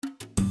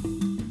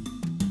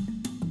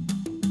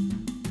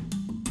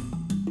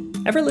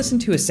Ever listen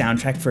to a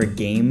soundtrack for a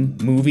game,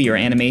 movie, or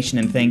animation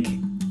and think,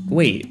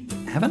 wait,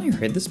 haven't I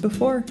heard this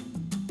before?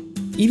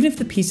 Even if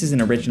the piece is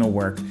an original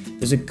work,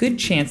 there's a good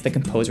chance the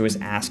composer was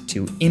asked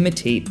to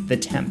imitate the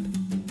temp.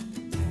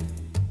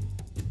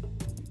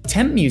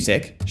 Temp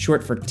music,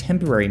 short for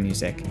temporary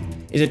music,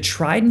 is a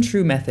tried and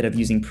true method of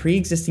using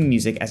pre-existing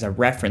music as a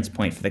reference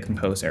point for the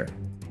composer.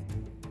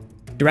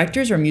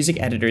 Directors or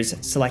music editors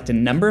select a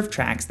number of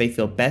tracks they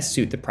feel best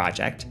suit the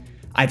project,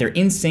 either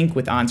in sync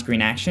with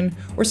on-screen action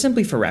or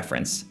simply for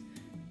reference.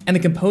 And the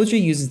composer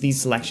uses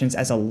these selections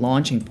as a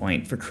launching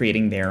point for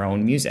creating their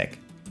own music.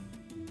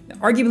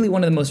 Arguably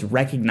one of the most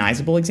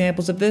recognizable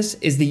examples of this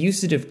is the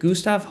usage of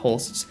Gustav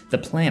Holst's The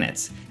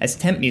Planets as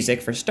temp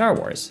music for Star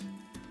Wars.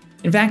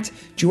 In fact,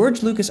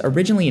 George Lucas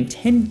originally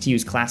intended to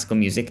use classical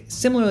music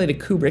similarly to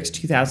Kubrick's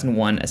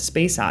 2001 A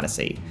Space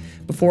Odyssey,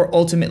 before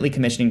ultimately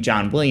commissioning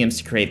John Williams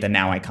to create the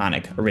now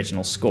iconic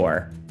original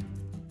score.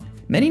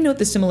 Many note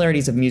the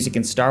similarities of music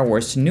in Star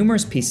Wars to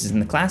numerous pieces in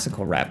the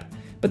classical rep,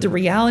 but the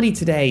reality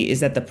today is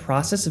that the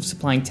process of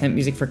supplying temp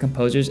music for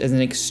composers is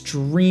an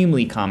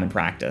extremely common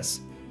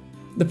practice.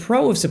 The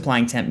pro of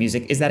supplying temp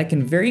music is that it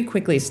can very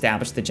quickly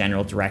establish the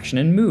general direction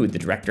and mood the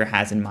director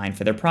has in mind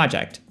for their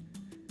project.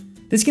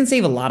 This can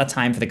save a lot of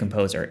time for the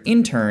composer,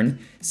 in turn,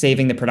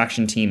 saving the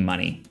production team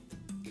money.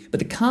 But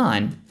the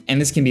con, and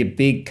this can be a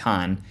big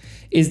con,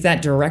 is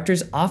that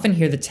directors often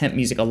hear the temp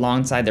music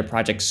alongside their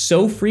projects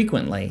so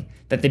frequently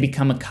that they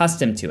become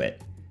accustomed to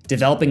it,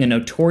 developing a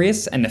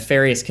notorious and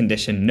nefarious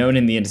condition known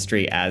in the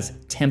industry as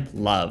temp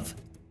love.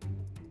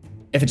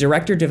 If a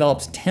director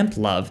develops temp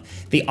love,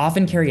 they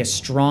often carry a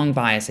strong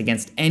bias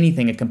against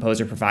anything a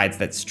composer provides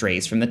that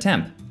strays from the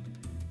temp.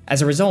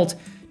 As a result,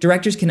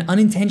 directors can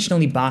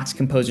unintentionally box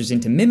composers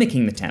into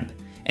mimicking the temp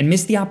and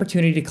miss the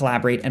opportunity to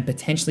collaborate and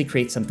potentially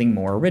create something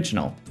more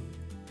original.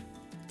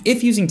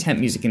 If using temp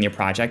music in your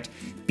project,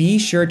 be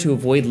sure to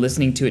avoid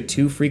listening to it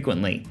too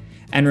frequently,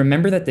 and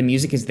remember that the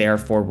music is there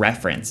for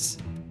reference.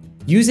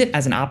 Use it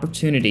as an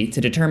opportunity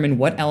to determine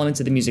what elements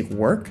of the music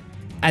work,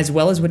 as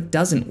well as what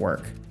doesn't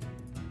work.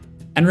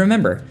 And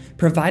remember,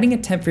 providing a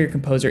temp for your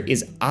composer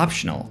is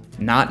optional,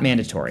 not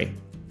mandatory.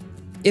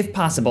 If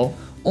possible,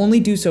 only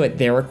do so at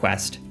their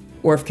request,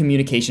 or if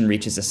communication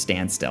reaches a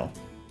standstill.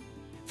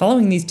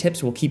 Following these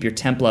tips will keep your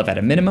temp love at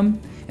a minimum,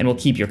 and will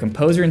keep your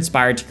composer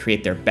inspired to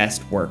create their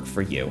best work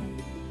for you.